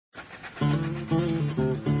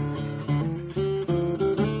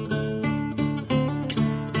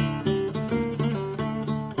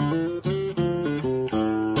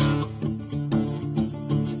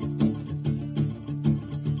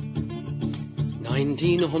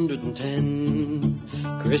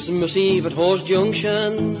1910, Christmas Eve at Horse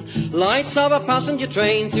Junction, lights of a passenger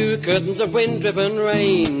train through curtains of wind-driven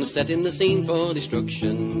rain, setting the scene for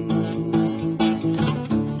destruction.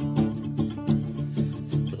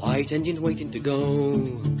 Light engines waiting to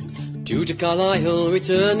go, two to Carlisle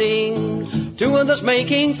returning, two others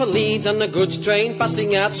making for Leeds, and a goods train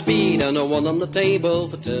passing at speed, and a one on the table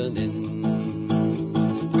for turning.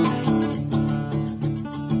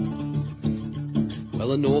 Well,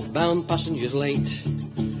 the northbound passenger's late.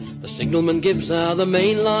 The signalman gives her the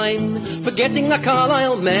main line, forgetting the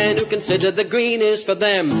Carlisle men who consider the green is for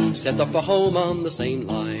them, set off for home on the same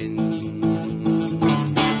line.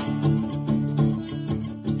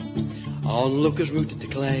 Onlookers routed to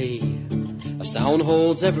Clay, a sound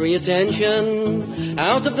holds every attention.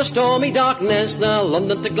 Out of the stormy darkness, the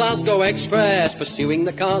London to Glasgow express, pursuing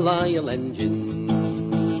the Carlisle engine.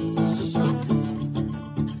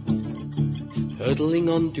 Hurtling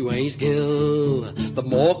on to Ais Gill, the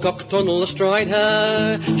Moorcock tunnel astride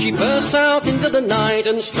her, she bursts out into the night,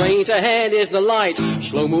 and straight ahead is the light,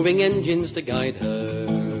 slow-moving engines to guide her.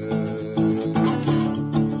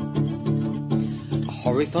 A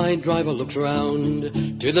horrified driver looks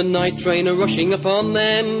round to the night trainer rushing upon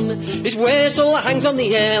them. His whistle hangs on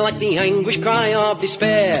the air like the anguished cry of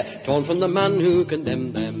despair, torn from the man who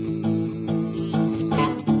condemned them.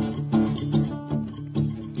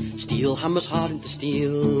 Steel hammers hard into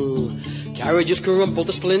steel, carriages crumple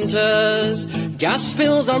to splinters, gas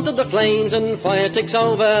spills onto the flames, and fire takes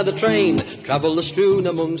over the train, travellers strewn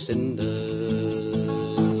among cinders.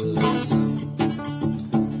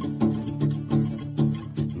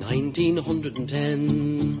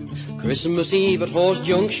 1910, Christmas Eve at Horse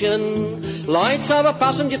Junction, lights of a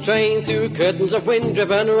passenger train through curtains of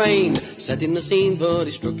wind-driven rain, setting the scene for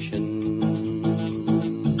destruction.